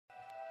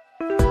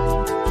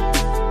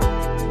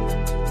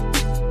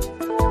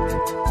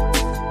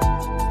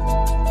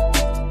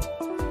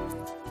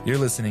You're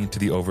listening to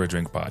the Over a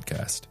Drink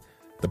podcast,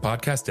 the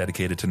podcast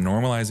dedicated to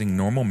normalizing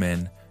normal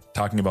men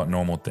talking about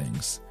normal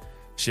things,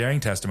 sharing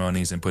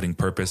testimonies, and putting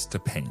purpose to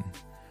pain.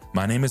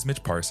 My name is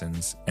Mitch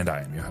Parsons, and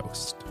I am your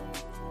host.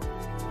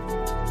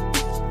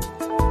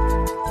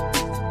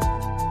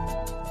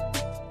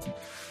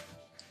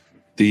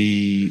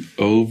 The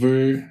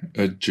Over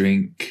a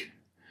Drink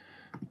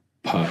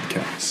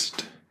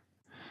podcast.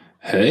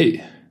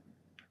 Hey,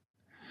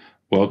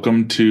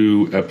 welcome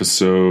to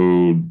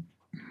episode...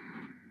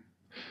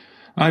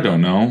 I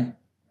don't know.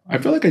 I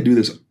feel like I do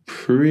this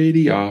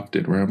pretty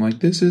often where I'm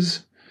like, this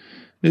is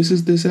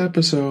this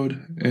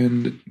episode.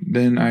 And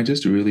then I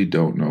just really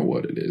don't know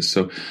what it is.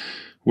 So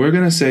we're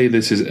going to say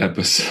this is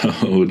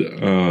episode,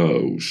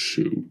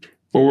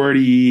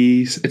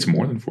 40. It's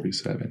more than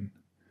 47.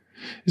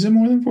 Is it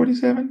more than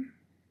 47?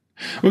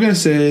 We're going to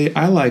say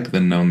I like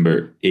the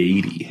number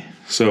 80.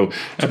 So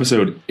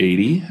episode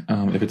 80.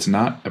 If it's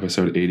not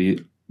episode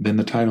 80, then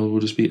the title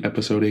will just be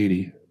episode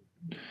 80.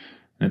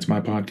 It's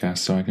my podcast,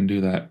 so I can do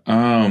that.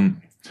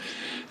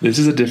 This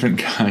is a different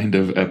kind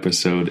of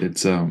episode.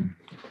 It's an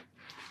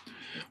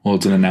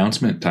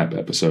announcement type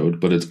episode,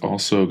 but it's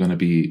also going to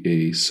be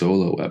a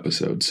solo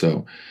episode.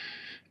 So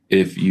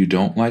if you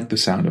don't like the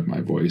sound of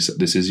my voice,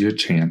 this is your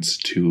chance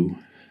to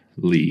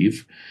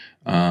leave,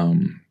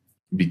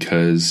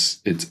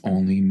 because it's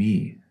only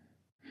me,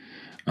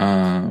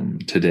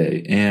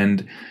 today.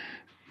 And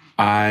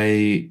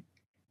the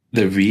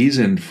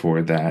reason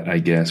for that, I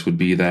guess, would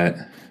be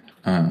that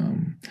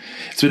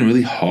it's been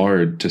really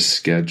hard to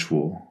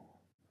schedule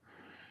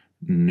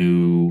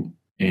new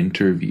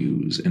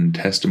interviews and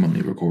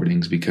testimony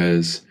recordings,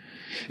 because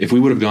if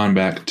we would have gone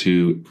back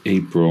to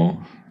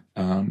April,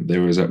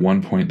 there was at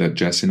one point that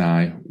Jess and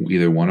I,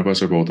 either one of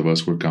us or both of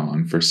us, were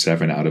gone for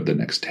 7 out of the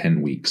next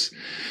 10 weeks.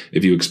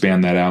 If you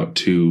expand that out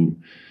to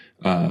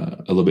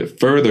a little bit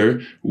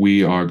further,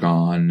 we are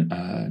gone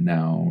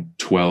now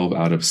 12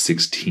 out of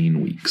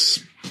 16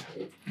 weeks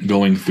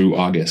going through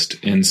August.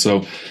 And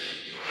so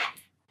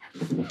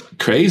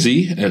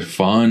crazy,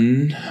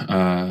 fun,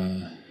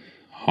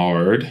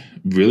 hard,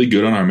 really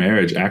good on our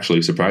marriage,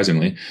 actually,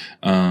 surprisingly.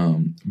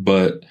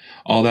 But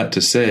all that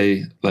to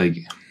say, like,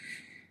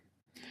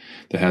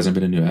 there hasn't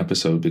been a new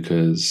episode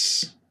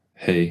because,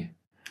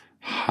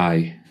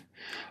 hi,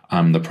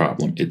 I'm the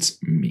problem.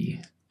 It's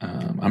me.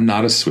 I'm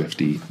not a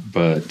Swiftie,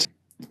 but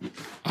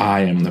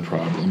I am the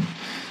problem.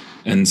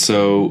 And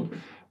so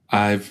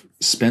I've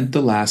spent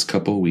the last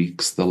couple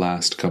weeks, the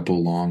last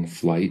couple long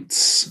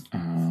flights,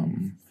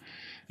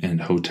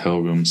 and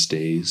hotel room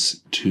stays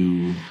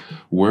to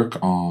work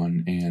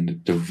on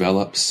and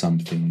develop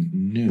something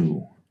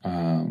new.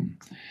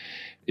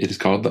 It is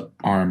called The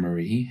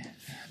Armory.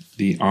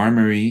 The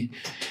Armory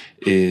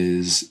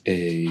is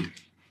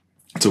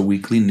it's a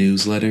weekly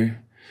newsletter.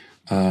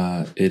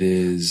 It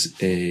is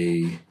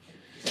a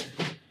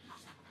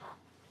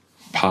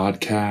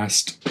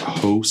podcast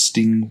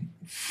hosting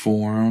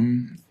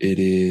forum. It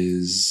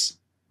is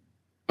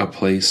a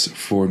place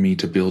for me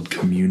to build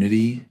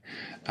community,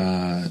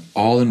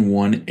 all in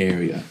one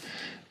area.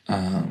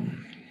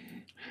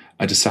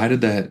 I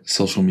decided that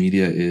social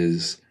media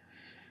is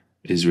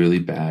really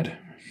bad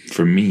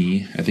for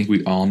me. I think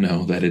we all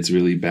know that it's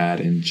really bad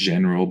in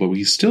general, but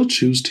we still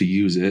choose to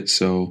use it.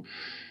 So,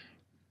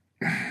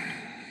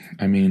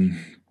 I mean,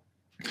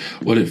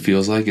 what it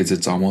feels like is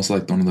it's almost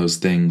like one of those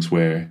things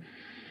where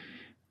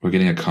we're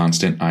getting a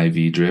constant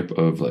IV drip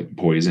of like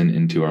poison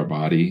into our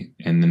body,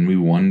 and then we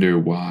wonder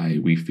why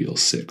we feel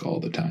sick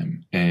all the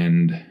time.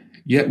 And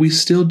yet we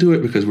still do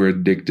it because we're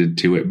addicted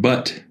to it.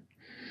 But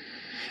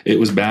it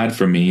was bad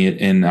for me,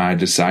 and I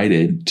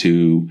decided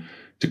to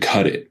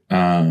cut it.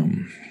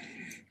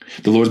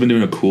 The Lord's been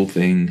doing a cool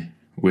thing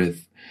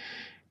with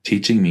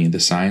teaching me the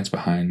science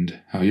behind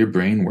how your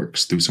brain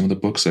works through some of the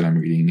books that I'm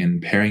reading,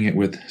 and pairing it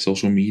with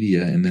social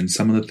media, and then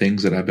some of the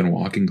things that I've been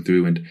walking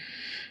through, and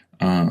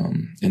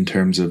in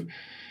terms of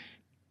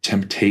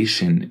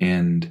temptation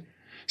and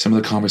some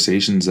of the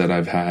conversations that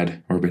I've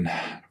had or been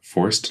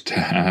forced to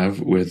have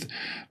with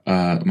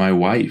my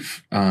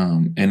wife.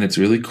 And it's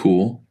really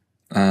cool.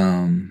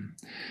 Because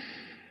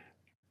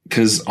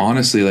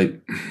honestly,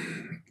 like,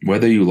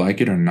 whether you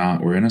like it or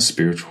not, we're in a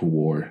spiritual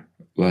war.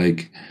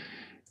 Like,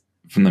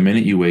 from the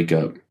minute you wake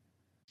up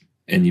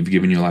and you've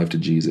given your life to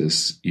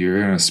Jesus,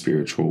 you're in a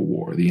spiritual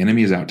war. The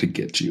enemy is out to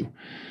get you.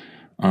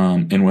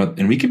 And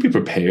we can be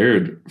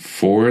prepared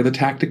for the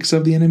tactics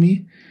of the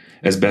enemy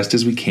as best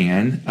as we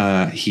can.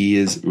 He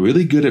is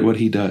really good at what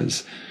he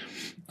does.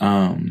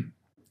 Or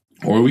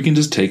we can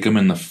just take him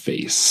in the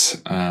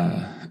face.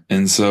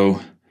 And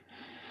so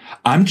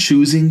I'm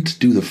choosing to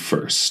do the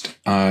first.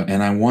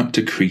 And I want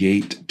to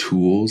create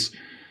tools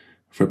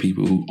for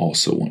people who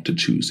also want to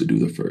choose to do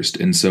the first.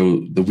 And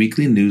so the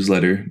weekly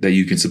newsletter that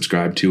you can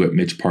subscribe to at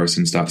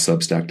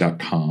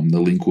mitchparsons.substack.com, the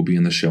link will be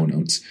in the show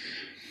notes,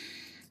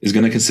 is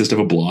going to consist of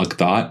a blog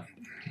thought.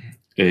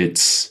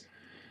 It's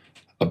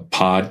a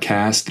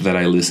podcast that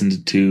I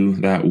listened to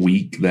that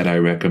week that I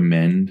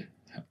recommend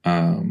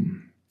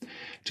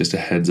Just a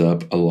heads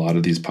up, a lot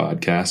of these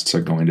podcasts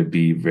are going to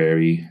be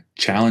very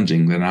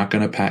challenging. They're not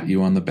going to pat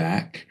you on the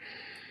back.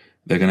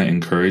 They're going to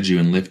encourage you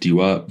and lift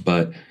you up,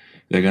 but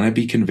they're going to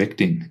be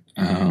convicting,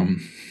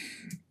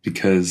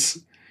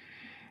 because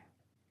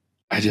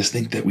I just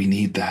think that we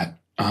need that.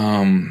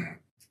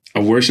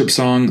 A worship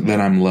song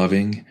that I'm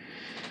loving,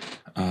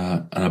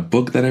 and a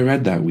book that I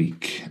read that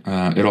week.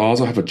 It'll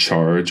also have a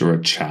charge or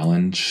a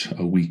challenge,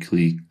 a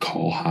weekly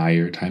call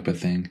higher type of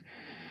thing.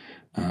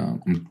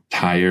 I'm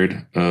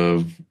tired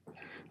of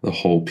the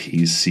whole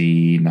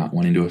PC, not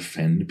wanting to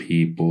offend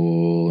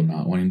people,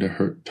 not wanting to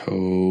hurt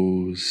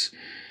toes,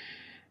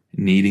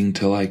 needing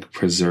to like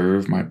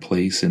preserve my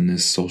place in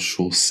this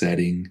social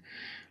setting,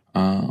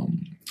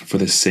 for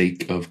the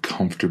sake of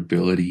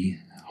comfortability,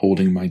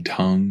 holding my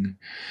tongue.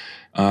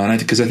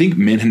 Because I think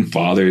men and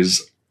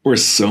fathers were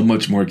so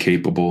much more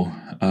capable,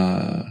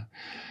 and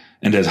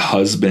as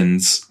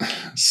husbands,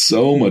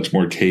 so much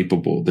more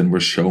capable than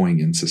we're showing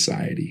in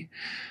society.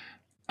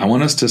 I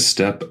want us to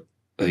step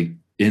like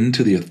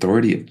into the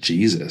authority of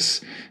Jesus,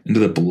 into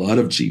the blood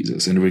of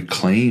Jesus, and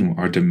reclaim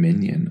our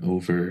dominion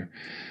over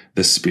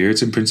the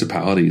spirits and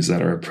principalities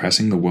that are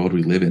oppressing the world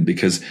we live in,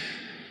 because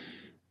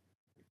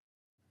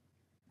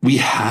we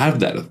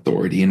have that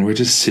authority and we're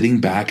just sitting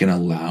back and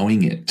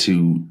allowing it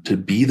to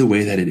be the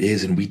way that it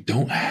is, and we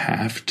don't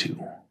have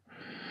to.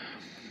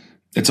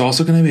 It's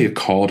also going to be a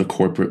call to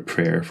corporate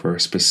prayer for a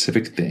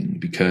specific thing,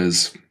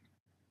 because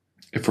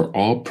if we're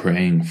all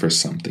praying for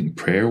something,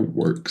 prayer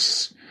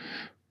works.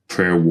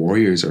 Prayer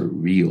warriors are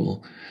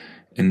real.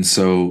 And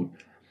so,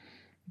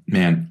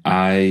 man,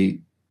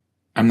 I'm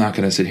not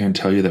going to sit here and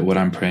tell you that what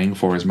I'm praying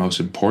for is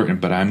most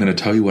important, but I'm going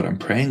to tell you what I'm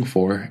praying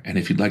for. And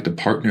if you'd like to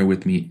partner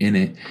with me in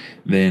it,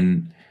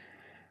 then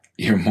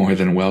you're more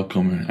than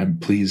welcome. And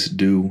please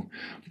do.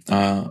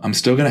 I'm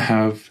still going to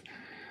have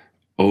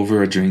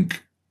Over a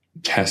Drink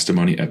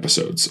testimony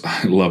episodes.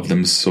 I love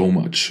them so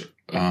much.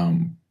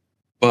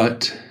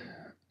 But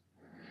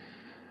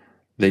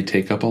they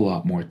take up a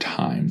lot more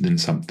time than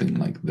something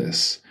like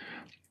this.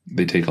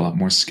 They take a lot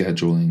more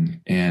scheduling.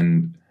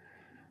 And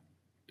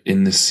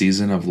in this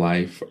season of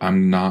life,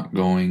 I'm not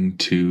going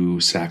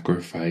to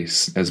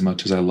sacrifice, as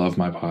much as I love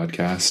my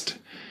podcast.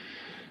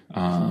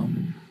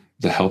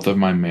 The health of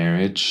my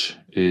marriage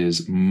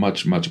is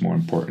much, much more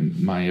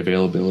important. My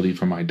availability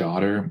for my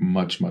daughter,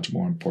 much, much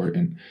more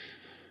important.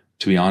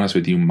 To be honest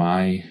with you,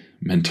 my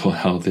mental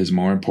health is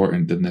more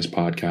important than this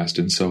podcast.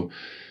 And so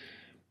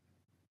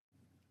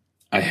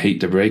I hate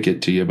to break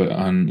it to you, but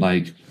on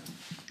like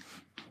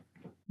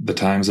the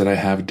times that I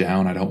have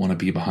down, I don't want to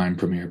be behind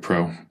Premiere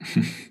Pro.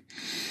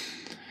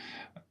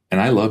 And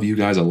I love you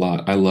guys a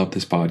lot. I love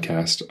this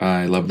podcast.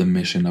 I love the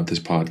mission of this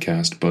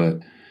podcast,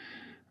 but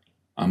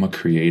I'm a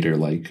creator,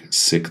 like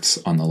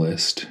sixth on the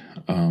list,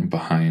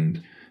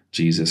 behind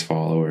Jesus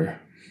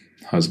follower,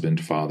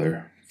 husband,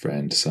 father,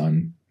 friend,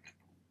 son.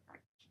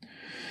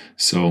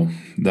 So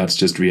that's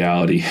just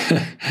reality.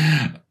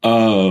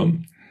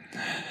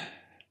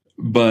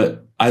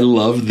 But I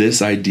love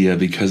this idea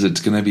because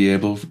it's going to be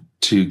able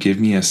to give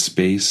me a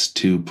space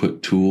to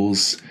put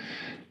tools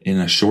in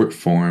a short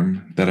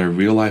form that are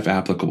real life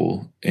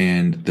applicable,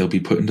 and they'll be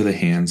put into the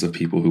hands of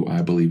people who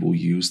I believe will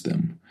use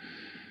them.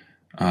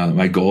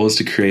 My goal is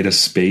to create a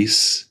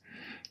space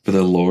for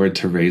the Lord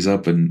to raise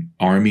up an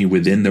army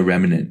within the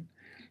remnant.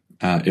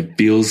 It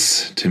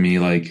feels to me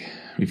like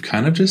we've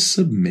kind of just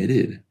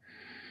submitted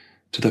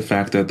to the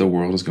fact that the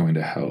world is going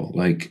to hell.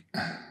 Like,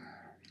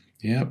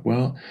 yeah,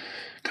 well,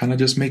 kind of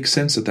just makes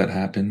sense that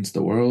happens.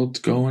 The world's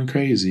going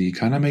crazy.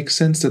 Kind of makes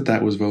sense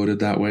that was voted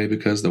that way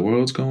because the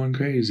world's going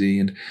crazy.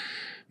 And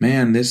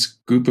man, this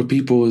group of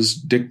people is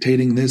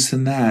dictating this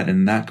and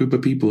that group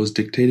of people is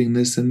dictating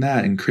this and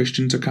that. And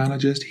Christians are kind of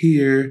just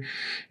here,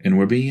 and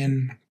we're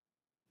being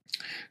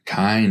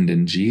kind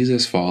and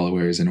Jesus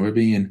followers, and we're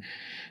being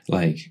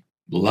like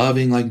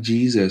loving like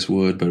Jesus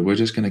would, but we're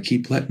just going to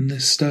keep letting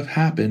this stuff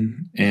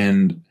happen.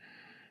 And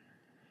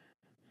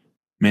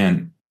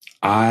man,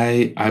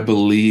 I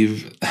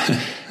believe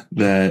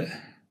that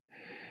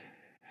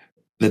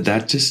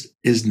just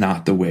is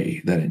not the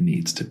way that it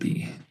needs to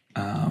be.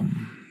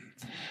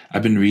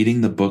 I've been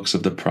reading the books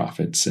of the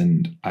prophets,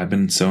 and I've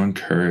been so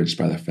encouraged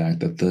by the fact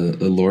that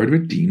the Lord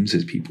redeems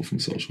his people from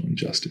social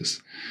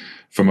injustice,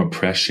 from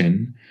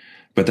oppression,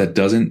 but that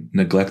doesn't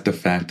neglect the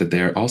fact that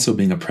they are also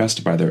being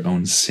oppressed by their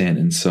own sin.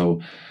 And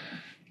so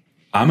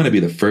I'm going to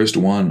be the first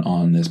one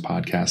on this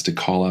podcast to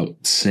call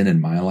out sin in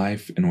my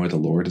life and where the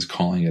Lord is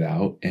calling it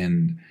out.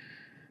 And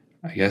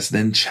I guess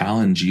then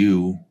challenge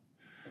you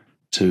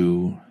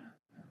to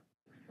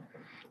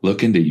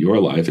look into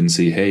your life and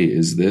see, hey,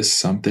 is this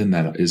something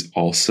that is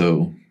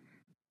also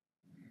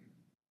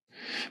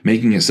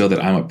making it so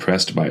that I'm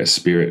oppressed by a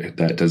spirit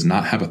that does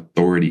not have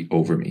authority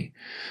over me?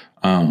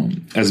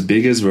 As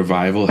big as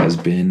revival has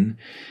been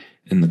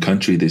in the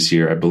country this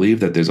year, I believe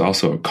that there's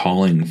also a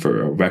calling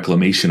for a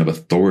reclamation of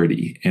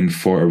authority and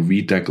for a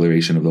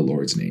redeclaration of the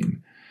Lord's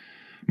name.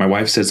 My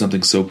wife said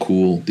something so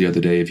cool the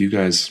other day. If you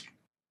guys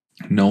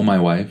know my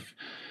wife,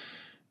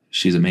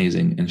 she's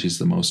amazing, and she's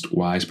the most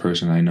wise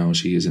person I know.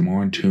 She is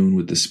more in tune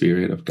with the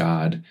Spirit of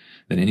God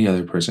than any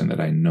other person that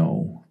I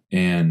know.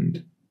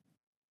 And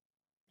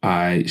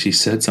she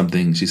said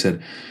something. She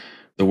said,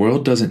 the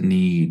world doesn't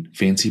need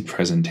fancy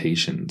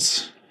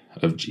presentations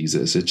of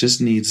Jesus. It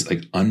just needs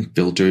like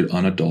unfiltered,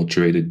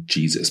 unadulterated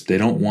Jesus. They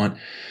don't want,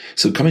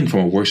 so coming from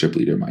a worship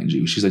leader, mind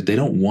you, she's like, they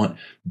don't want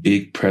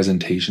big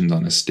presentations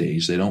on a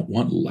stage. They don't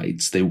want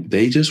lights.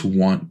 They just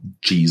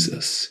want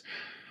Jesus.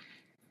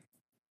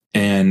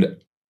 And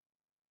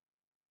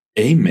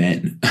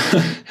amen.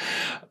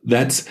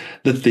 That's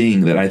the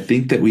thing that I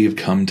think that we have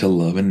come to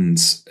love and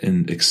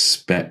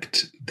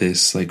expect,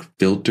 this like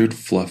filtered,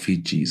 fluffy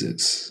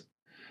Jesus.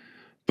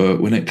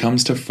 But when it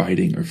comes to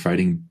fighting or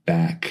fighting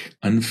back,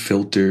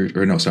 filtered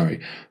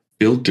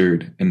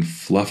and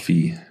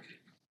fluffy,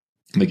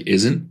 like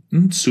isn't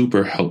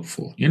super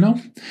helpful, you know?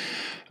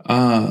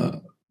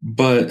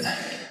 But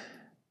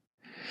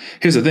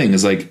here's the thing,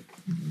 is like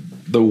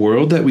the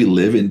world that we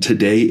live in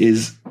today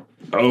is,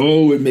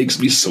 it makes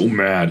me so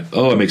mad.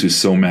 Oh, it makes me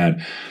so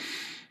mad.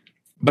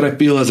 But I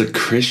feel as a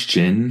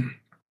Christian,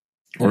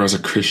 or as a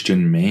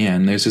Christian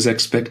man, there's this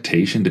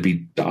expectation to be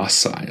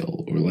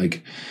docile or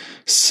like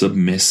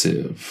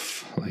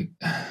submissive. Like,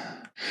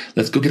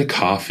 let's go get a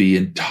coffee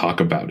and talk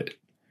about it.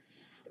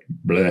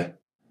 Bleh.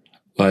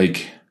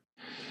 Like,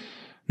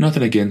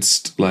 nothing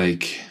against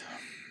like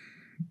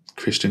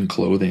Christian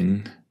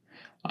clothing.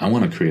 I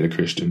want to create a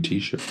Christian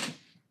t-shirt.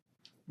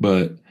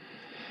 But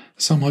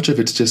so much of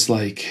it's just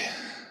like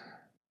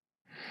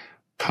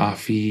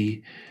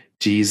coffee,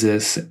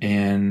 Jesus,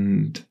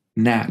 and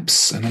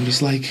naps. And I'm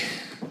just like,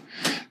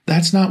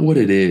 that's not what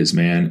it is,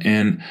 man.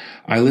 And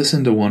I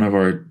listened to one of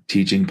our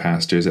teaching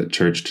pastors at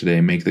church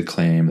today make the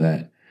claim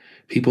that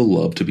people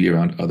love to be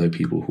around other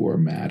people who are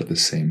mad at the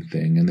same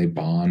thing, and they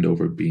bond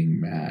over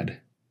being mad.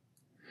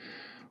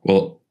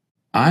 Well,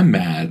 I'm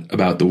mad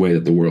about the way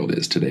that the world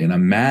is today, and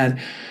I'm mad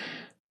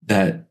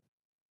that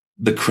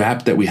the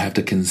crap that we have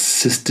to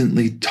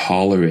consistently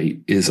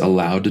tolerate is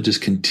allowed to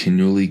just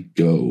continually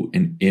go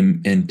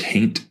and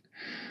taint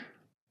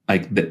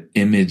like the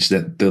image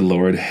that the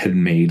Lord had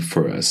made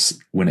for us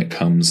when it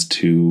comes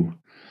to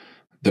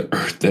the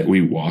earth that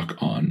we walk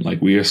on.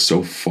 Like, we are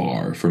so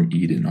far from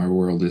Eden. Our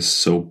world is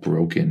so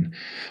broken,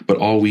 but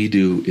all we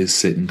do is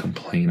sit and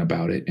complain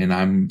about it. And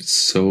I'm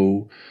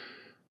so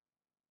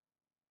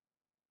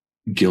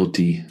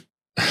guilty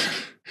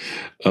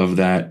of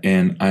that.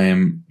 And I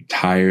am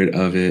tired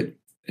of it.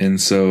 And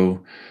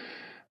so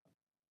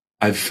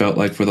I've felt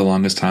like for the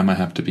longest time, I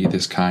have to be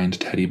this kind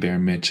teddy bear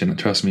Mitch. And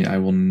trust me, I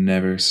will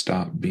never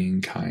stop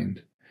being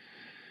kind.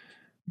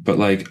 But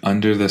like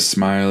under the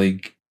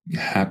smiley,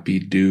 happy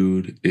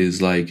dude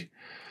is like,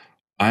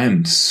 I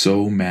am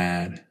so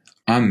mad.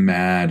 I'm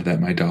mad that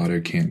my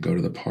daughter can't go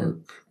to the park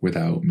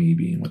without me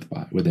being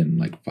within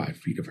like 5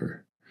 feet of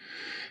her.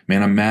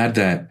 Man, I'm mad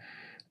that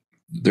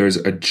there's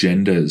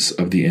agendas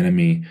of the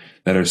enemy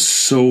that are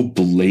so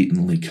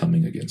blatantly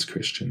coming against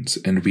Christians,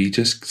 and we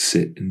just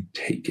sit and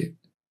take it.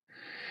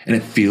 And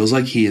it feels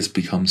like he has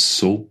become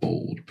so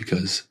bold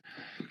because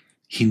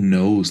he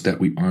knows that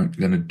we aren't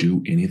going to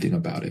do anything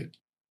about it.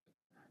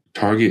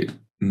 Target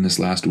in this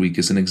last week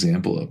is an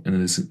example of, and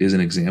it is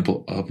an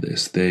example of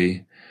this.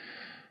 They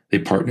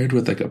partnered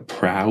with like a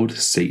proud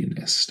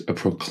Satanist, a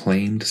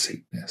proclaimed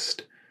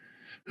Satanist,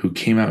 who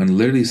came out and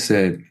literally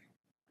said,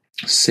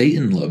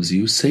 Satan loves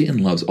you. Satan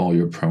loves all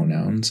your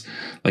pronouns.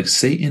 Like,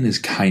 Satan is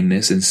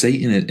kindness, and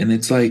and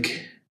it's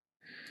like,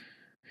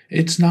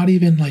 it's not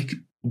even like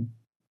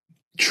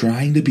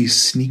trying to be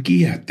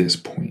sneaky at this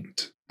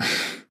point.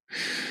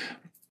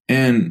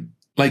 And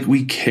like,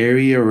 we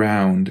carry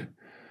around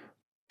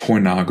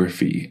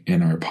pornography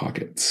in our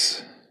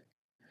pockets.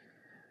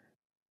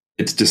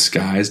 It's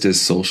disguised as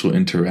social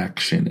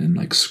interaction and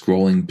like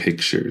scrolling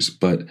pictures,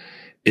 but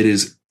it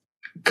is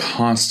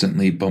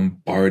constantly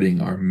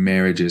bombarding our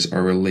marriages,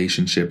 our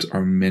relationships,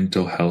 our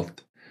mental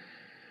health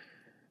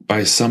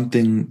by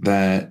something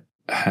that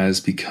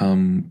has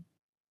become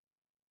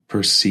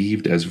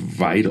perceived as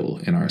vital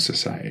in our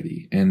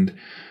society. And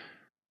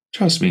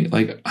trust me,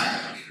 like,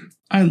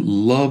 I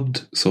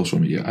loved social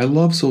media. I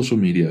love social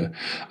media.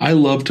 I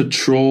love to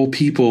troll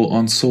people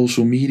on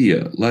social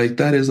media. Like,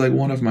 that is like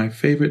one of my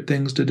favorite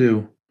things to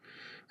do.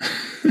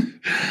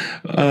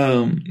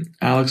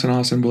 Alex and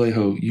Austin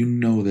Vallejo, you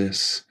know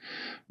this.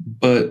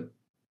 But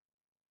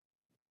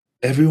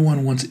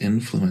everyone wants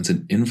influence,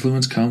 and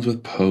influence comes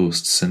with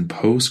posts, and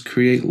posts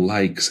create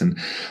likes, and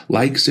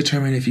likes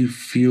determine if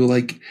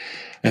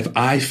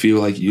I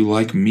feel like you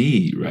like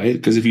me, right?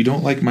 Because if you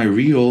don't like my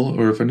reel,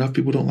 or if enough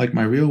people don't like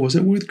my reel, was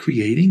it worth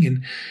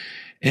creating?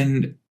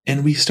 And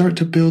we start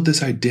to build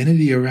this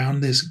identity around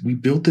this. We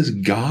built this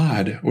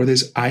god or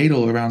this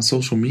idol around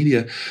social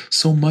media,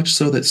 so much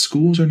so that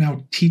schools are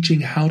now teaching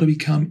how to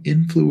become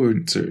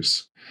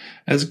influencers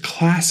as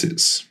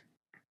classes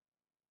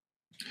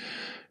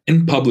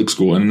in public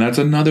school. And that's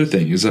another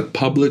thing, is that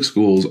public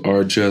schools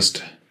are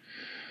just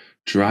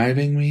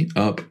driving me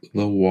up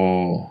the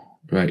wall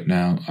right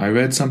now. I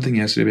read something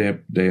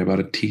yesterday about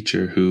a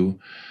teacher who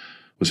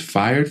was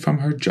fired from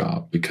her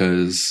job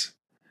because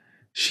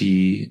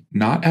she,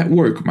 not at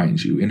work,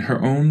 mind you, in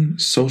her own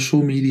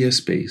social media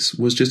space,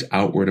 was just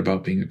outward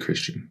about being a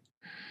Christian.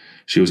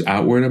 She was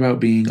outward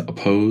about being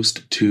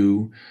opposed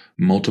to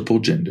multiple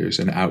genders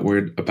and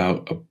outward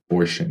about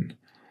abortion.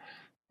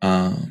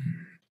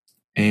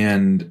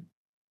 And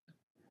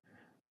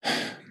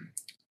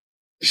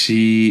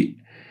she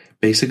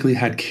basically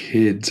had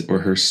kids, or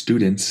her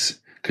students,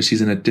 because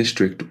she's in a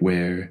district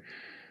where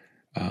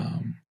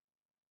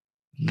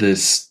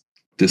this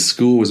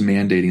school was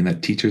mandating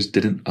that teachers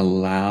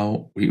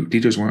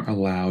weren't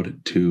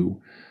allowed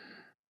to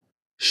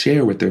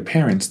share with their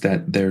parents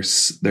that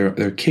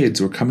their kids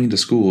were coming to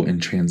school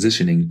and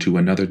transitioning to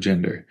another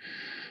gender.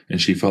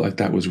 And she felt like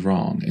that was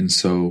wrong. And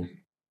so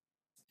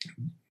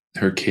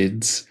her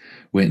kids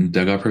went and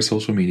dug up her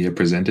social media,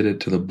 presented it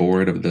to the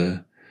board of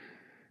the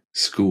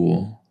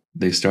school.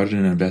 They started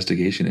an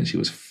investigation and she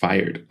was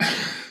fired.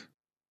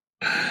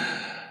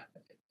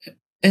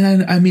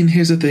 And I mean,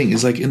 here's the thing,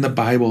 is like in the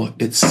Bible,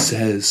 it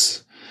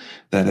says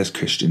that as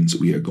Christians,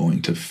 we are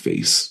going to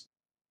face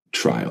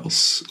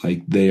trials.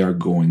 Like they are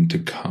going to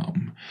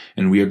come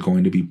and we are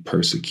going to be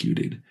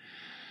persecuted.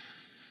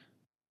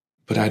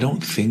 But I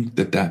don't think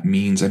that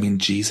means, I mean,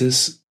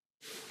 Jesus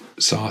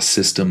saw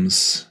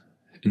systems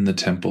in the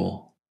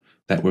temple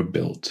that were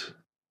built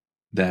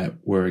that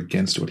were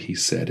against what he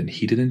said. And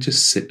he didn't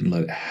just sit and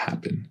let it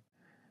happen.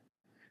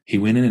 He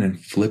went in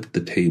and flipped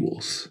the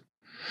tables.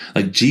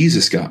 Like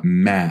Jesus got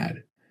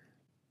mad.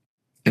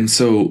 And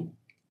so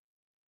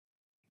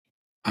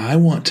I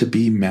want to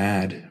be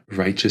mad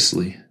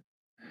righteously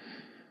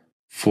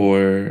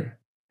for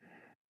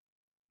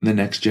the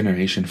next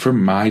generation, for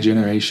my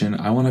generation.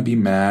 I want to be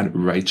mad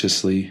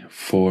righteously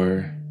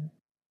for,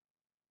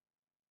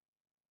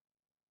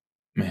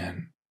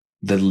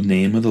 the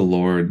name of the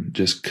Lord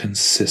just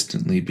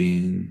consistently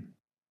being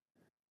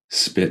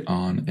spit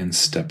on and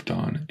stepped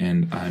on.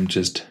 And I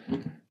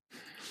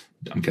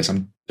guess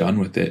I'm done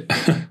with it.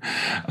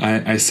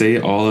 I say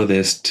all of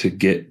this to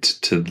get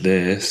to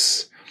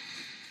this.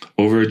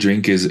 Over a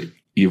Drink is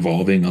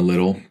evolving a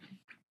little.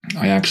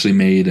 I actually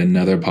made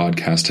another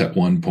podcast at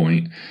one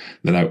point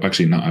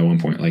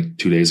like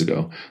 2 days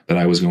ago, that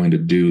I was going to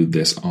do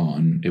this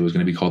on. It was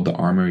going to be called the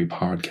Armory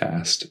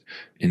Podcast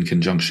in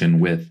conjunction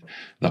with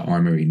the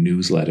Armory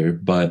newsletter.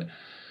 But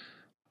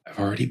I've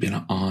already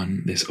been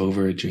on this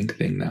Over a Drink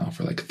thing now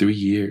for like 3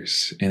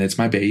 years, and it's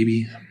my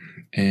baby,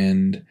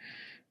 and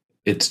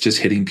it's just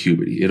hitting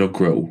puberty. It'll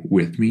grow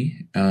with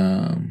me.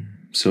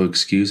 So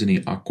excuse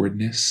any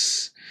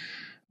awkwardness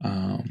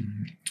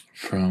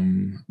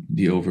from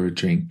the Over a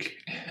Drink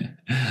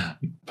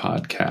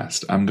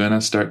podcast. I'm going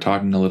to start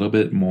talking a little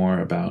bit more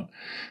about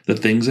the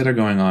things that are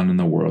going on in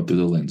the world through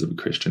the lens of a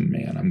Christian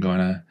man. I'm going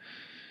to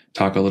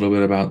talk a little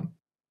bit about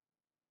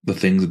the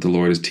things that the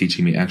Lord is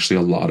teaching me. Actually,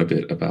 a lot of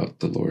it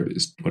about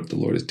what the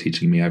Lord is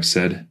teaching me. I've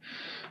said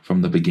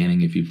from the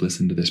beginning, if you've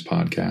listened to this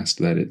podcast,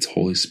 that it's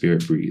Holy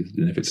Spirit breathed.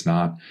 And if it's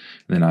not,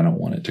 then I don't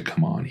want it to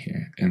come on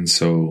here. And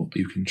so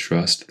you can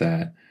trust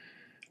that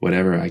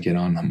whatever I get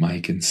on the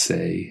mic and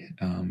say,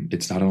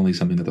 it's not only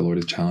something that the Lord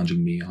is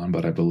challenging me on,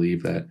 but I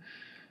believe that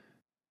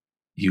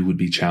you would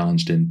be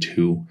challenged in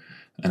too.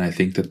 And I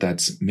think that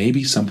that's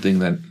maybe something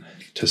that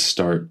to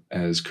start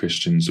as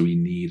Christians we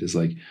need, is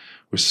like,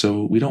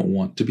 we don't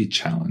want to be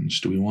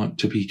challenged. We want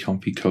to be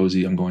comfy,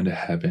 cozy. I'm going to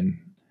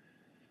heaven.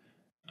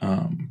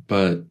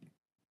 But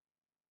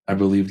I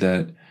believe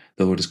that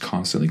the Lord is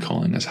constantly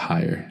calling us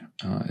higher.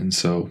 And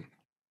so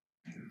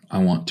I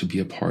want to be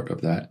a part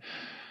of that.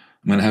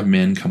 I'm going to have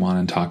men come on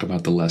and talk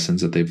about the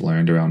lessons that they've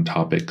learned around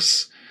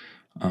topics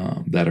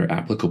that are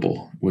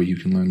applicable, where you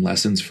can learn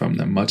lessons from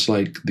them, much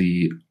like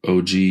the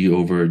OG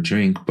Over a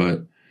Drink,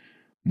 but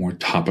more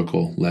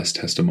topical, less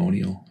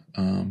testimonial,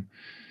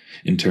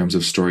 in terms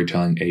of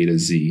storytelling A to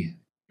Z.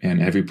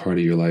 And every part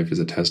of your life is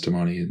a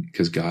testimony,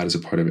 because God is a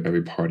part of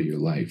every part of your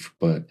life.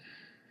 But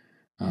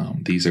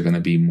these are going to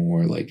be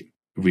more like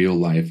real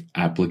life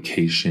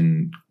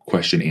application,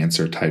 question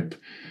answer type,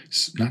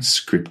 not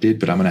scripted,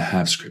 but I'm going to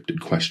have scripted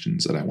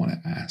questions that I want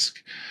to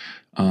ask.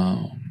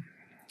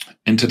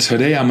 And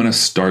today I'm going to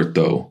start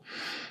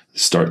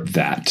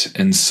that.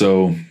 And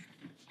so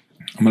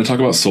I'm going to talk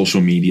about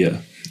social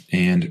media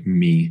and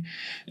me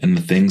and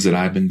the things that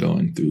I've been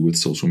going through with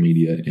social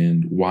media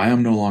and why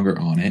I'm no longer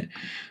on it,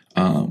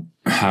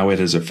 how it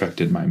has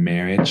affected my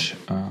marriage,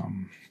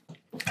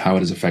 how it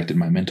has affected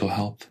my mental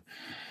health,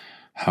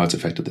 how it's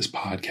affected this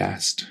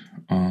podcast.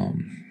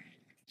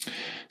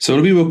 So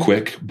it'll be real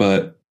quick,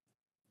 but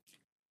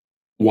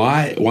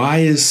why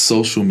is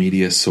social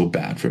media so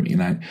bad for me?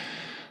 And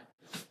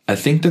I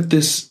think that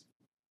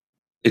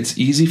it's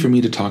easy for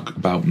me to talk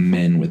about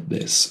men with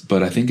this,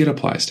 but I think it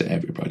applies to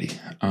everybody.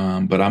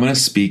 But I'm going to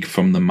speak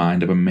from the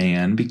mind of a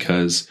man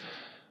because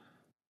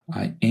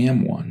I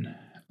am one.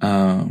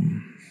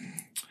 I'm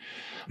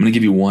going to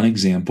give you one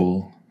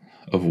example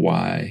of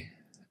why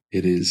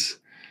it is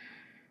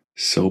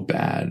so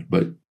bad,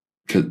 but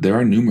because there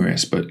are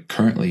numerous, but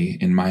currently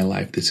in my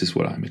life, this is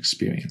what I'm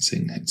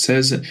experiencing. It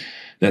says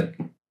that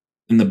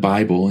in the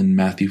Bible, in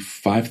Matthew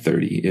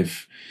 5:30,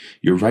 if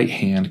your right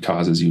hand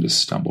causes you to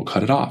stumble,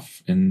 cut it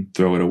off and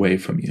throw it away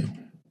from you.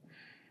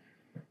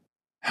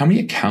 How many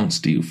accounts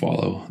do you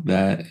follow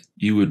that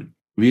you would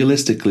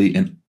realistically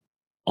and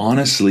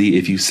honestly,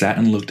 if you sat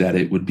and looked at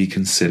it, would be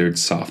considered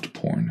soft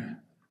porn?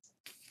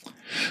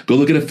 Go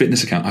look at a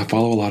fitness account. I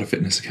follow a lot of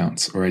fitness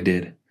accounts, or I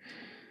did.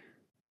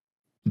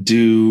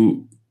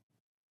 Do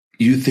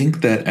you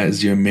think that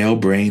as your male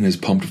brain is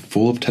pumped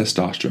full of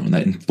testosterone,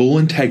 that in full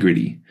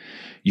integrity,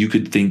 you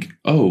could think,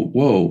 oh,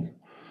 whoa,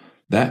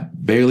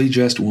 that barely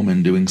dressed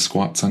woman doing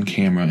squats on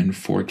camera in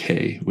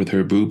 4K with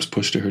her boobs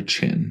pushed to her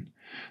chin,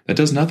 that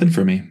does nothing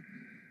for me.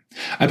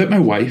 I bet my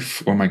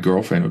wife or my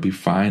girlfriend would be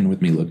fine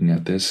with me looking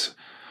at this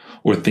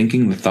or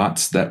thinking the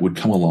thoughts that would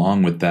come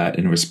along with that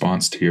in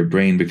response to your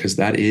brain, because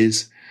that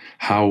is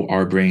how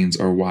our brains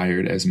are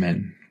wired as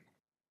men.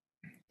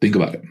 Think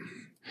about it.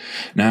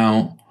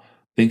 Now,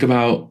 think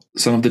about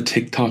some of the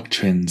TikTok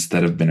trends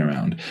that have been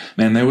around.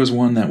 Man, there was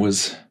one that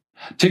was...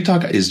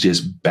 TikTok is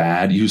just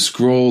bad. You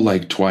scroll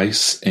like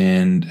twice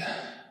and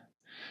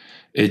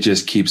it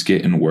just keeps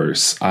getting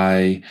worse.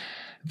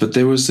 But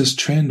there was this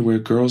trend where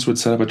girls would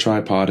set up a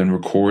tripod and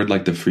record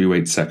like the free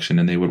weight section,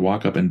 and they would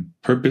walk up and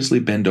purposely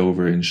bend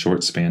over in short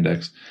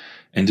spandex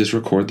and just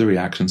record the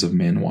reactions of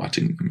men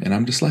watching them. And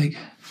I'm just like,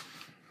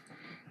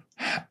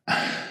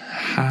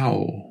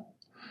 how?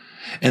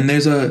 And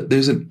there's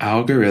an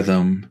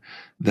algorithm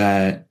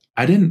that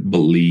I didn't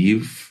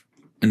believe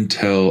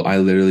until I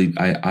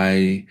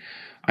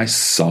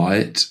saw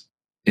it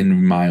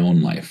in my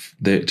own life.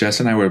 Jess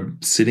and I were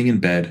sitting in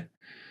bed,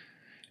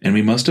 and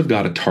we must have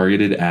got a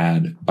targeted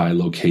ad by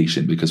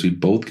location because we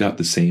both got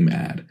the same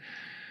ad.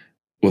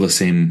 Well, the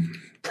same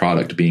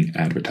product being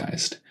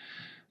advertised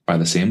by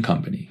the same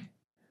company.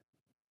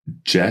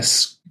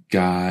 Jess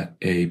got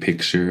a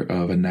picture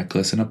of a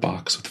necklace in a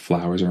box with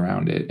flowers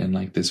around it and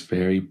like this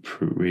very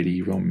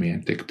pretty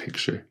romantic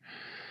picture.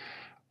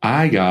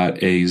 I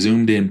got a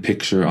zoomed in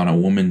picture on a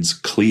woman's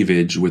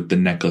cleavage with the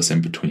necklace in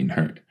between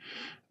her,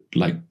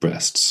 like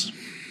breasts.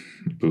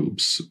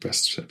 Boobs,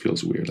 breasts, that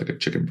feels weird, like a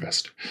chicken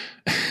breast.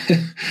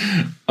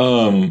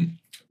 In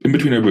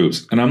between her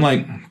boobs. And I'm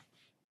like,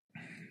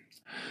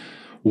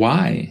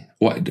 why?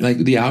 Like,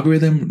 the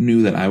algorithm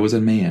knew that I was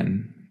a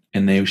man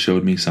and they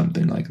showed me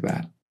something like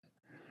that.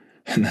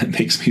 And that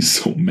makes me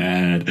so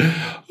mad.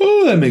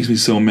 Oh, that makes me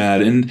so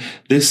mad. And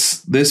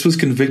this was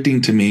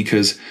convicting to me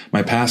because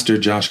my pastor,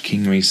 Josh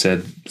Kingery,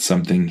 said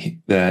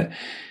something that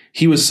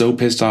he was so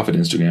pissed off at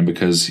Instagram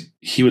because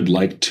he would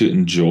like to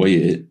enjoy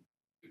it.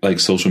 Like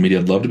social media,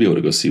 I'd love to be able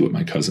to go see what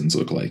my cousins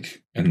look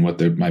like and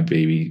what my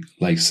baby,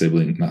 like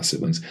not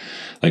siblings,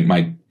 like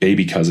my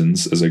baby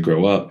cousins as I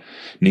grow up,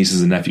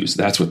 nieces and nephews.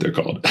 That's what they're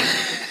called.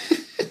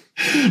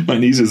 My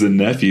nieces and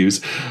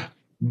nephews.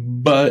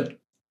 But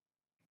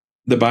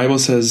the Bible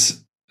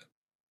says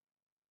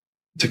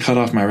to cut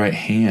off my right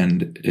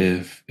hand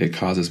if it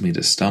causes me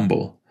to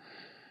stumble.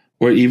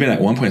 Or even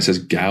at one point it says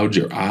gouge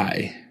your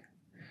eye.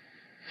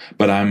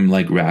 But I'm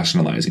like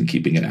rationalizing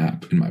keeping an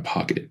app in my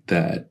pocket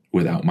that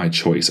without my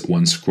choice,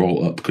 one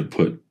scroll up could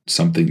put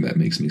something that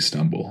makes me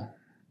stumble.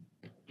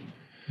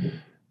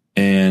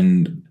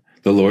 And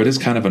the Lord has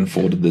kind of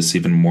unfolded this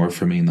even more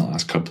for me in the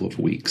last couple of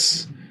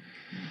weeks.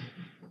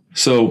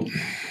 So,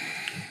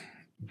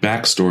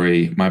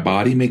 backstory, my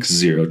body makes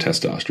zero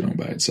testosterone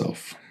by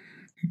itself.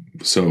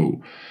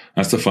 So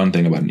that's the fun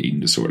thing about an eating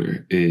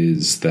disorder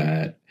is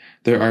that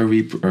there are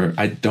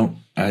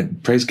I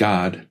praise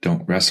God,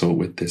 don't wrestle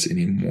with this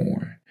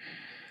anymore.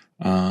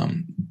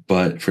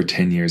 But for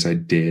 10 years I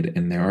did,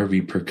 and there are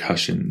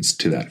repercussions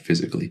to that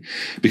physically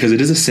because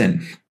it is a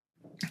sin.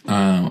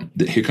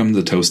 Here comes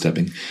the toe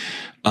stepping.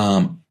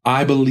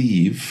 I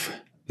believe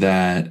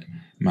that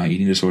my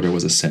eating disorder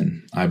was a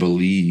sin. I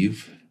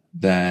believe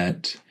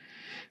that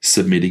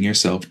submitting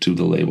yourself to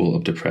the label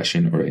of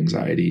depression or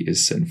anxiety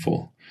is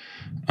sinful.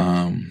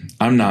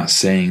 I'm not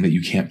saying that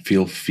you can't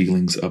feel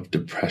feelings of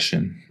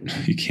depression.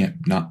 You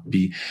can't not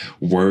be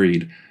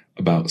worried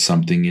about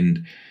something.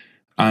 And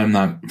I'm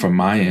not, from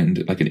my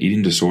end, like an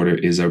eating disorder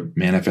is a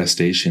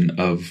manifestation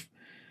of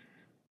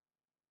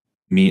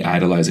me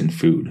idolizing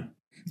food.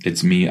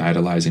 It's me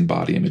idolizing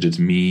body image. It's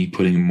me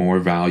putting more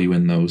value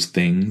in those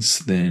things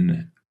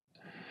than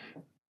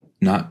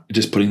not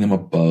just putting them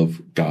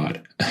above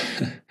God.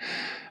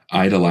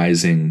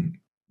 Idolizing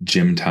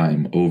gym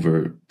time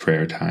over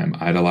prayer time,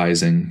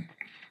 idolizing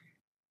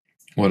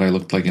what I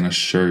looked like in a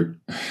shirt,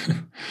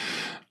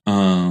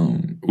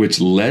 which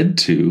led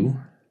to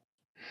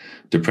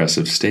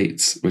depressive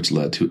states, which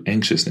led to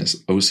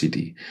anxiousness,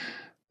 OCD,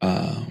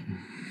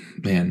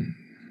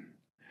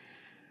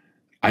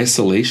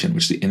 isolation,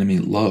 which the enemy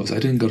loves. I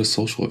didn't go to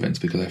social events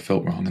because I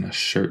felt wrong in a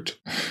shirt.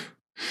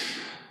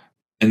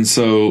 And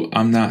so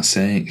I'm not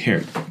saying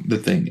here, the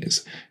thing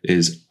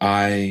is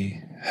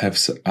I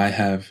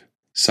have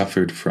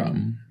suffered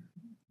from,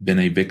 been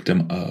a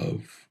victim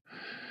of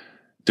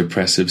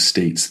depressive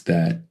states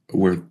that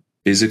were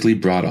physically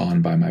brought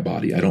on by my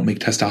body. I don't make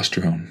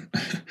testosterone.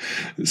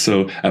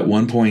 So at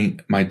one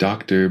point, my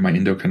doctor, my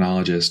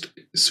endocrinologist,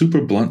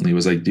 super bluntly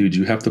was like, dude,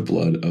 you have the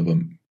blood of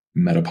a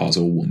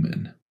menopausal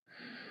woman.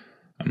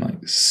 I'm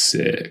like,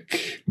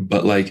 sick.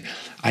 But like,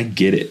 I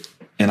get it.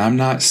 And I'm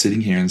not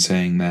sitting here and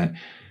saying that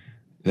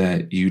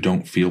you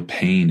don't feel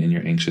pain in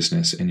your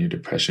anxiousness and your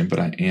depression, but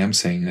I am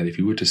saying that if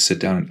you were to sit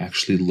down and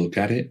actually look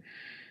at it,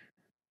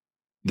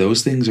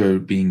 those things are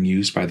being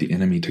used by the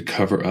enemy to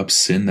cover up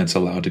sin that's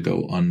allowed to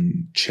go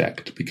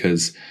unchecked,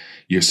 because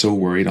you're so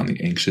worried on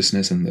the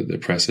anxiousness and the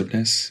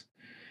depressiveness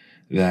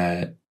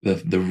that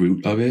the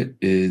root of it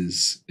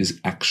is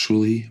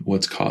actually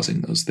what's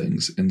causing those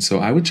things. And so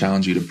I would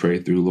challenge you to pray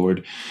through,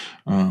 Lord,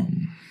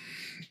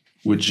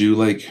 would you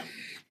like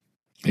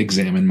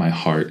examine my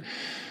heart,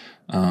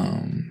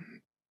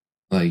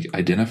 like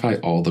identify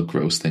all the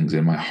gross things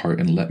in my heart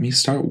and let me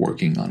start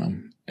working on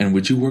them. And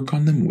would you work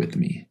on them with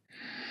me?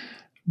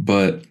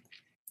 But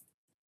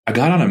I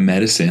got on a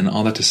medicine,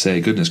 all that to say,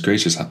 goodness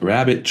gracious,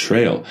 rabbit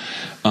trail.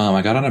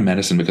 I got on a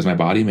medicine because my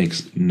body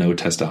makes no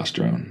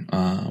testosterone.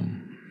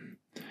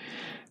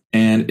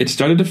 And it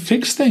started to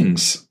fix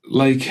things.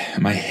 Like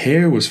my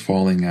hair was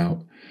falling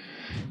out.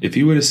 If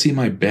you were to see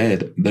my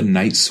bed, the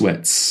night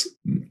sweats,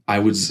 I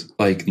was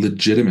like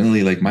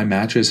legitimately, like my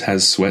mattress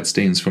has sweat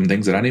stains from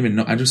things that I didn't even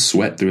know. I just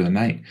sweat through the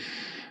night,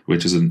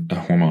 which is a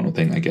hormonal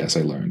thing, I guess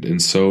I learned.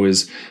 And so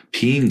is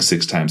peeing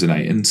 6 times a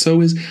night. And so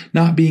is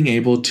not being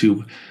able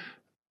to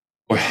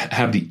or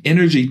have the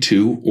energy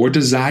to or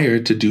desire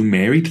to do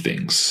married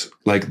things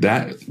like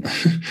that.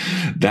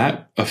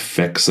 That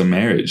affects a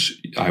marriage.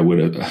 I would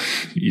have,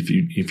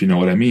 if you know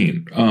what I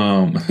mean.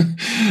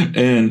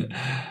 And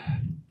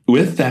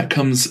with that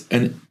comes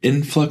an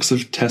influx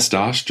of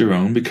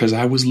testosterone because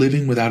I was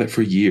living without it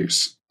for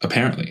years,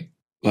 apparently.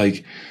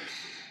 Like,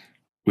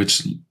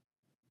 which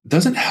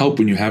doesn't help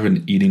when you have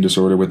an eating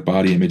disorder with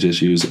body image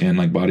issues and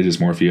like body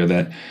dysmorphia,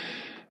 that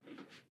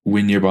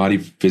when your body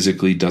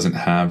physically doesn't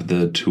have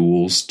the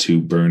tools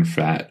to burn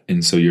fat,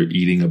 and so you're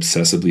eating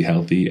obsessively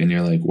healthy and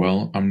you're like,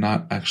 well, I'm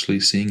not actually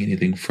seeing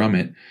anything from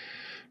it.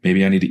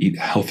 Maybe I need to eat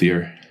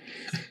healthier.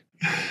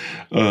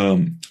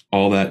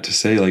 All that to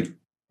say, like,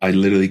 I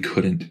literally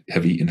couldn't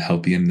have eaten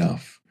healthy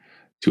enough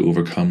to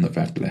overcome the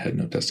fact that I had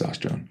no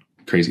testosterone.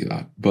 Crazy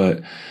thought.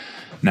 But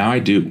now I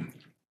do.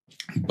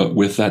 But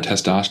with that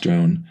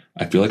testosterone,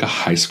 I feel like a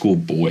high school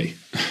boy.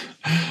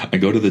 I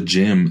go to the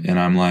gym and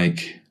I'm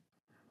like,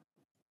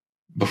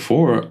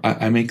 before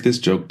I make this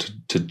joke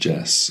to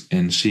Jess,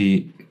 and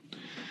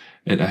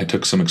I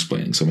took some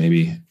explaining, so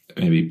maybe,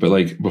 but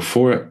like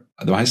before,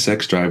 my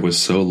sex drive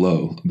was so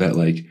low that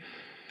like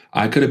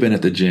I could have been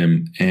at the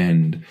gym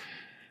and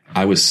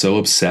I was so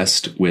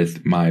obsessed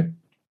with my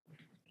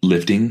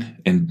lifting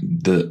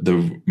and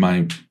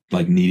my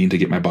like needing to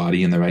get my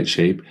body in the right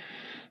shape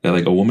that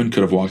like a woman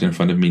could have walked in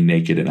front of me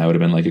naked and I would have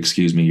been like,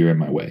 excuse me, you're in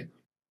my way.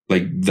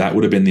 Like that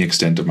would have been the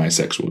extent of my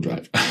sexual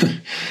drive.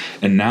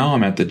 And now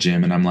I'm at the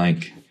gym and I'm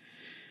like,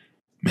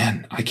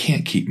 man, I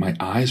can't keep my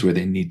eyes where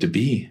they need to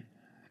be.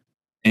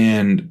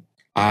 And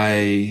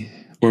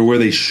or where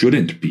they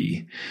shouldn't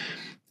be.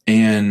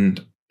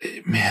 And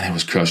man, it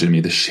was crushing me.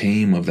 The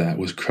shame of that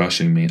was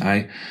crushing me.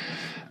 I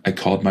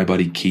called my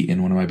buddy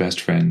Keaton, one of my best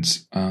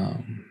friends,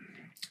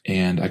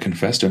 and I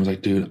confessed to him. I was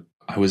like, dude,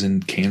 I was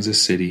in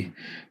Kansas City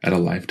at a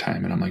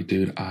Lifetime, and I'm like,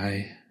 dude,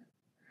 or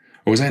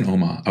was I in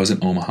Omaha? I was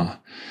in Omaha. I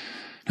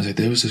was like,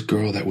 there was this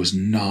girl that was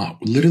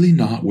literally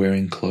not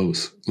wearing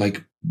clothes,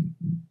 like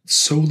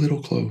so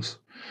little clothes.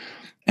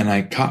 And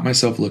I caught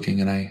myself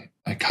looking, and I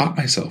caught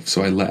myself.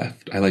 So I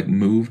left. I like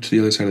moved to the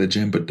other side of the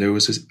gym, but there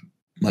was this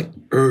like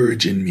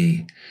urge in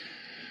me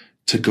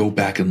to go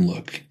back and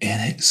look,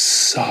 and it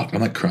sucked.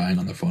 I'm like crying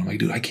on the phone. I'm like,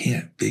 dude, I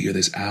can't figure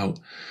this out.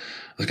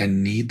 Like, I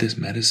need this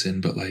medicine,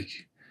 but like,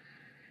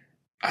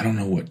 I don't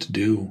know what to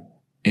do.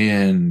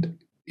 And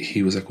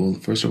he was like, well,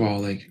 first of all,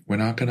 like, we're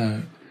not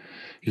gonna,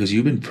 he goes,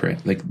 you've been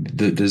praying. Like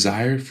the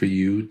desire for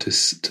you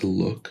to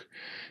look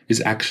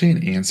is actually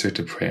an answer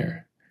to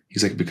prayer.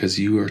 He's like, because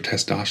your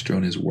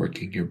testosterone is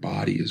working, your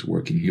body is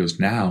working. He goes,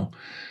 now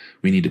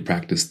we need to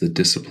practice the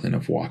discipline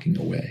of walking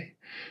away,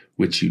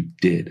 which you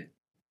did.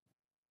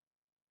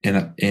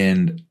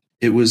 And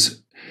it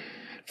was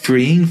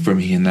freeing for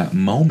me in that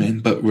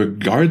moment. But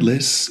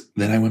regardless,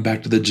 then I went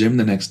back to the gym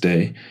the next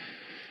day,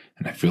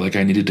 and I feel like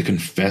I needed to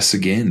confess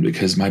again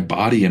because my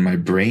body and my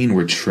brain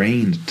were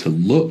trained to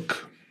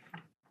look,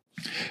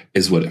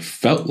 is what it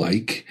felt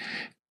like.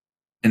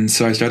 And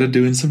so I started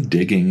doing some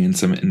digging and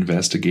some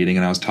investigating,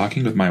 and I was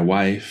talking with my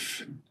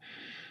wife.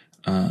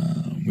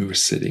 We were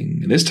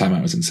sitting, this time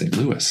I was in St.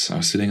 Louis. I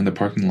was sitting in the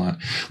parking lot.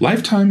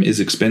 Lifetime is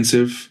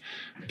expensive,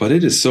 but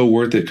it is so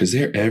worth it because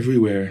they're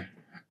everywhere.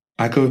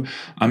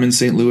 I'm in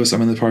St. Louis.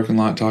 I'm in the parking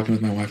lot talking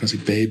with my wife. I was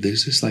like, babe,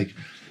 there's this like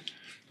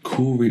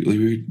cool,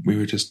 we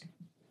were just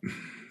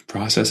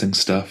processing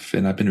stuff,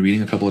 and I've been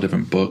reading a couple of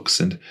different books,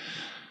 and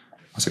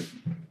I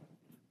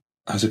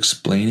was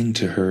explaining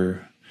to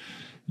her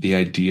the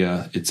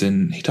idea.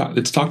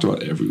 It's talked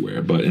about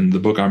everywhere, but in the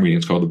book I'm reading,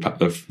 it's called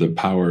The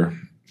Power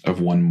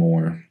of One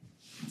More.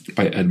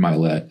 by Ed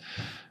Milet.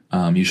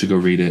 You should go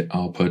read it.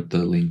 I'll put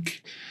the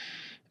link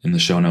in the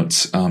show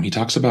notes. He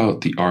talks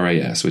about the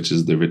RAS, which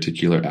is the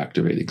reticular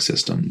activating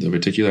system. The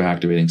reticular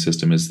activating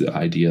system is the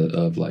idea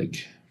of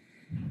like,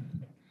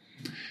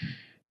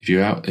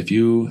 if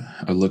you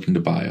are looking to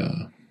buy a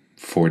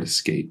Ford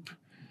Escape,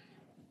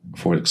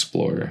 Ford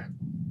Explorer,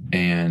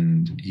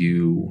 and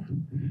you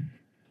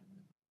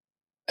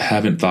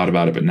haven't thought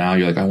about it, but now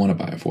you're like, I want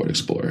to buy a Ford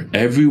Explorer.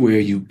 Everywhere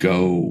you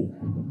go,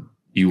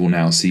 you will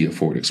now see a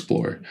Ford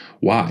Explorer.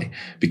 Why?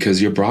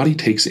 Because your body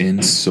takes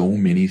in so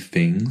many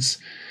things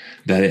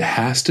that it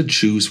has to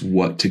choose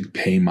what to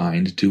pay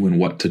mind to and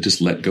what to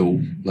just let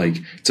go. Like,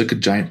 it's like a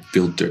giant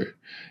filter.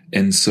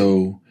 And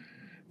so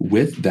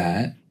with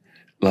that,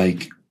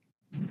 like,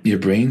 your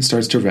brain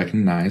starts to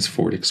recognize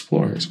Ford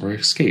Explorers or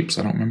Escapes.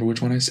 I don't remember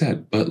which one I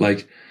said, but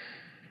like,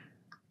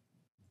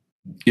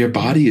 your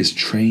body is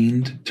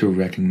trained to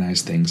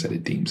recognize things that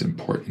it deems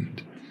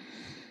important.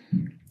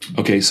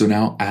 Okay, so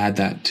now add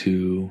that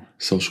to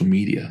social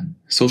media.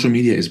 Social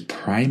media is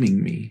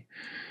priming me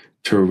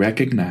to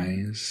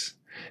recognize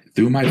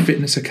through my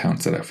fitness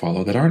accounts that I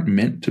follow that aren't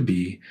meant to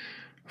be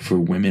for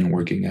women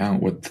working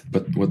out.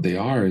 But what they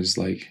are is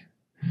like,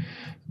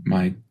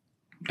 my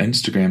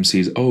Instagram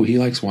sees, oh, he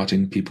likes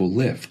watching people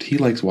lift. He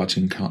likes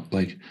watching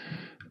like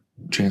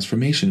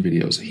transformation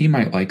videos. He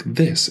might like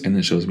this. And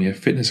it shows me a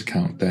fitness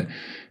account that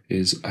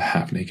is a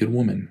half naked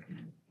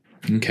woman.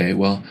 Okay,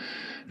 well,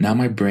 now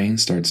my brain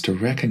starts to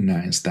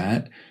recognize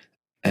that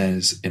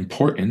as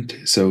important.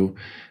 So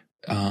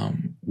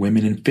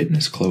women in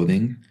fitness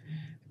clothing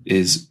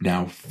is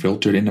now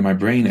filtered into my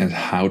brain as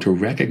how to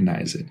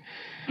recognize it.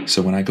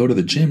 So when I go to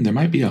the gym, there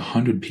might be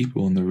 100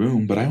 people in the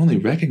room, but I only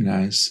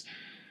recognize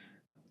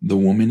the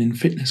woman in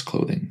fitness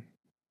clothing.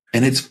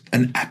 And it's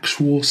an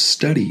actual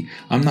study.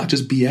 I'm not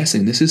just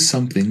BSing. This is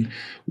something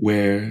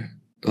where,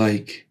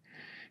 like,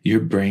 your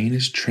brain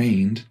is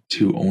trained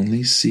to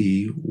only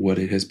see what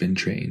it has been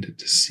trained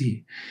to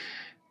see.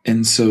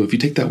 And so if you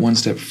take that one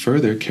step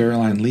further,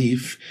 Caroline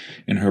Leaf,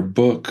 in her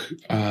book,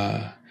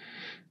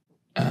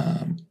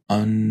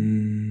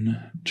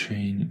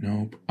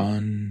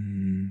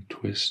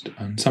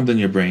 something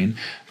your brain,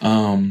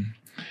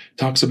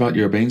 talks about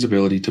your brain's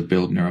ability to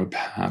build neural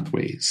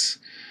pathways.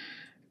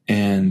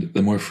 And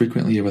the more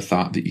frequently you have a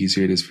thought, the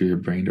easier it is for your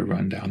brain to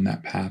run down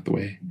that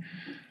pathway.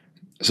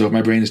 So if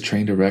my brain is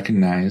trained to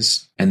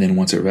recognize, and then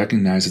once it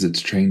recognizes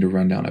it's trained to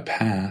run down a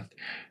path,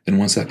 then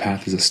once that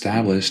path is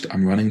established,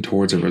 I'm running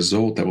towards a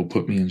result that will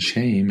put me in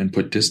shame and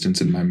put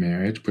distance in my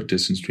marriage, put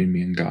distance between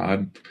me and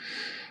God,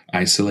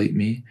 isolate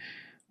me,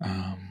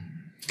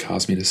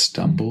 cause me to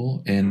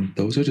stumble. And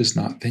those are just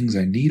not things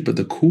I need. But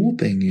the cool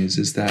thing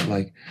is that,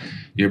 like,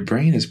 your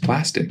brain is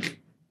plastic,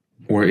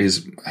 or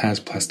has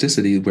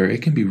plasticity where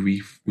it can be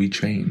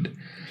retrained.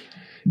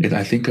 And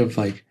I think of,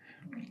 like,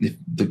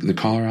 the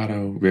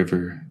Colorado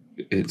River,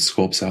 it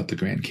sculpts out the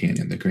Grand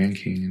Canyon. The Grand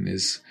Canyon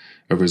is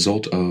a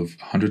result of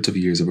hundreds of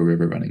years of a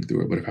river running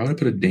through it. But if I were to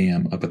put a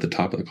dam up at the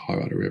top of the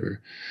Colorado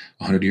River,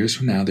 100 years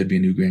from now, there'd be a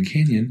new Grand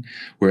Canyon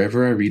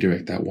wherever I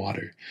redirect that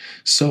water.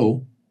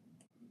 So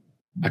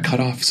I cut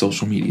off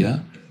social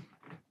media.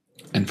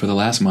 And for the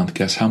last month,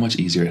 guess how much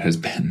easier it has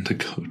been to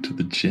go to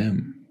the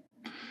gym?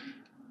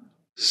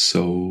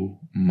 So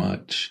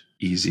much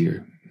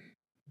easier.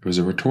 It was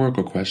a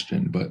rhetorical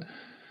question, but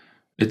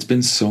it's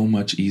been so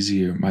much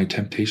easier. My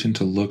temptation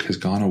to look has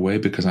gone away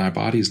because my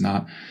body is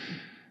not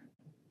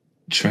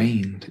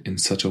trained in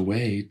such a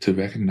way to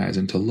recognize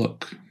and to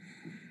look.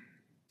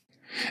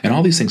 And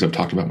all these things I've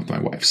talked about with my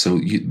wife.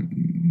 So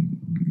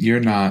you're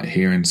not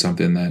hearing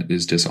something that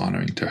is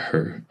dishonoring to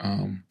her.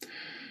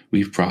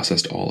 We've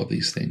processed all of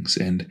these things.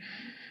 And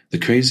the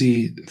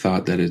crazy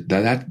thought that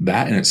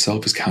in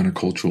itself is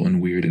countercultural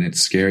and weird and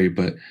it's scary,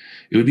 but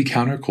it would be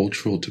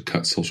countercultural to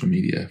cut social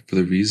media for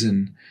the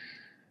reason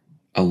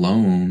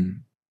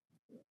alone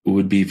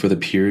would be for the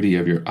purity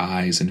of your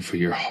eyes and for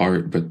your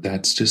heart, but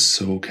that's just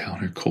so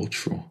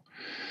countercultural.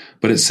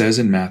 But it says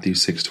in Matthew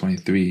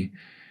 6:23,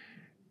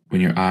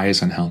 when your eye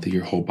is unhealthy,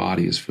 your whole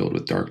body is filled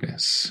with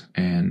darkness.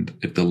 And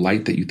if the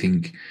light that you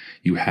think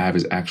you have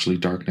is actually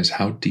darkness,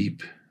 how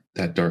deep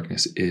that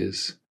darkness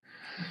is.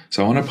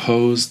 So I want to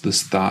pose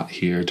this thought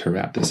here to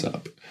wrap this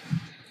up.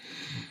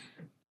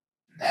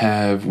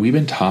 Have we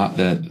been taught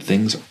that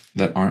things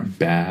that aren't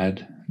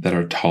bad, that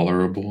are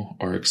tolerable,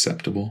 are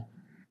acceptable?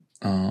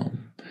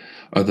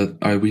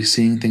 Are we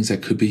seeing things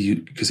that could be,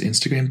 because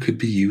Instagram could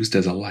be used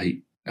as a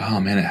light? Oh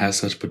man, it has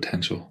such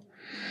potential.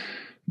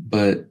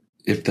 But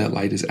if that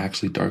light is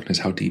actually darkness,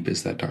 how deep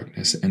is that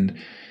darkness? And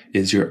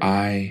is your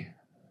eye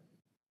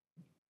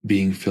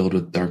being filled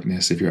with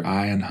darkness? If your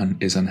eye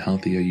is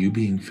unhealthy, are you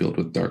being filled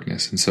with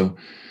darkness? And so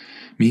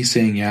me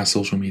saying, yeah,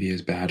 social media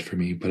is bad for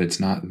me, but it's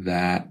not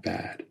that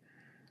bad.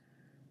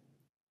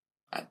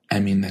 I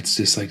mean, that's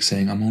just like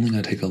saying I'm only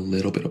going to take a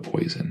little bit of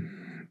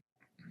poison.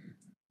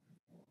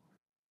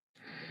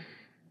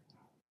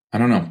 I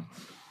don't know.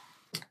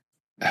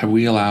 Have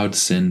we allowed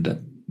sin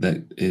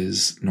that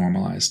is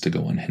normalized to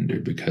go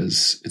unhindered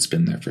because it's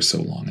been there for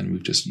so long and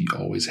we've just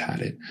always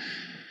had it?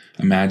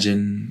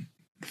 Imagine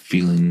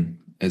feeling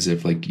as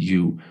if like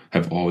you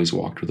have always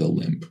walked with a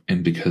limp,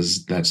 and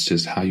because that's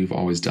just how you've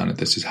always done it,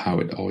 that's just how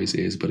it always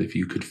is. But if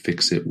you could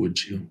fix it,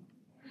 would you?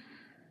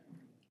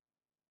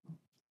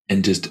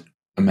 And just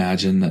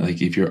imagine that,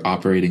 like, if you're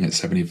operating at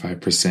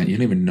 75%, you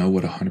don't even know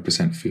what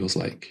 100% feels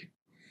like.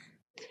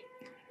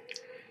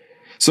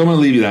 So I'm going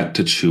to leave you that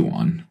to chew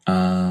on.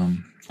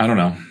 I don't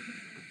know.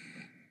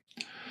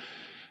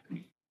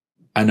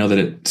 I know that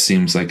it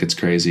seems like it's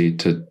crazy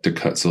to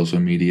cut social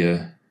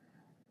media.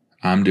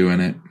 I'm doing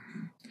it.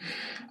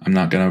 I'm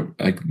not going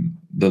to, like,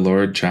 the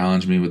Lord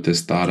challenged me with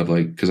this thought of,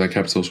 like, because I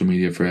kept social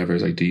media forever.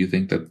 It's like, do you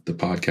think that the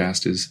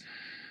podcast is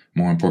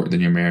more important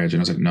than your marriage? And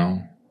I was like,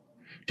 no.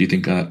 Do you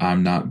think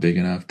I'm not big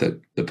enough that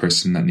the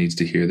person that needs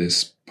to hear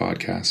this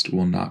podcast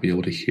will not be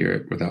able to hear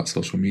it without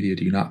social media?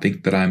 Do you not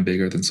think that I'm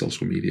bigger than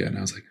social media? And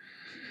I was like,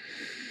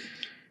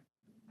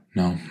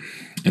 no.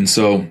 And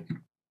so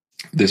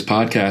this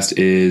podcast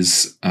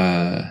is,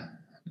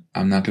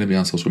 I'm not going to be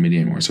on social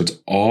media anymore. So it's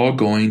all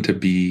going to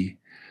be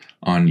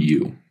on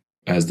you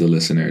as the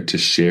listener to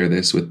share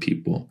this with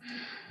people.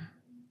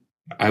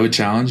 I would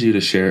challenge you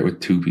to share it with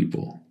 2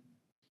 people.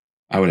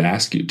 I would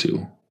ask you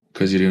to,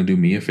 because you're going to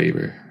do me a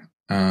favor.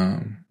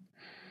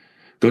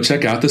 Go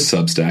check out the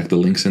Substack. The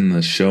link's in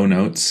the show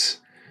notes.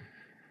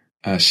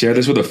 Share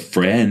this with a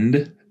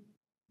friend,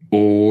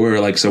 or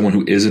like someone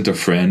who isn't a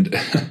friend,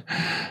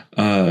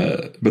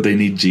 but they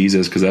need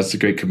Jesus, because that's the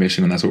Great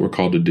Commission and that's what we're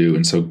called to do.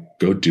 And so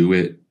go do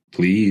it,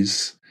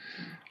 please.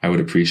 I would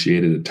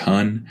appreciate it a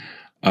ton.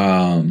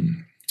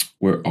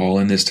 We're all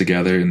in this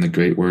together, in the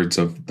great words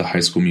of the High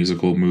School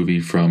Musical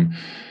movie from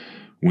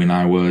when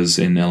I was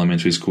in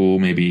elementary school,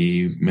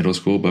 maybe middle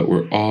school, but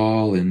we're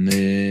all in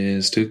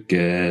this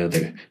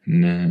together.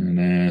 Na,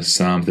 na,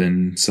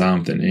 something,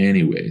 something.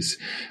 Anyways,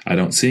 I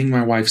don't sing,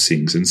 my wife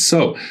sings. And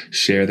so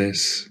share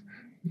this,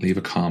 leave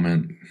a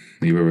comment,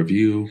 leave a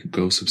review,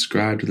 go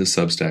subscribe to the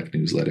Substack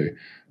newsletter.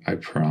 I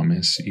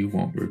promise you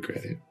won't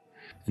regret it.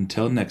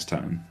 Until next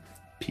time,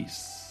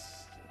 peace.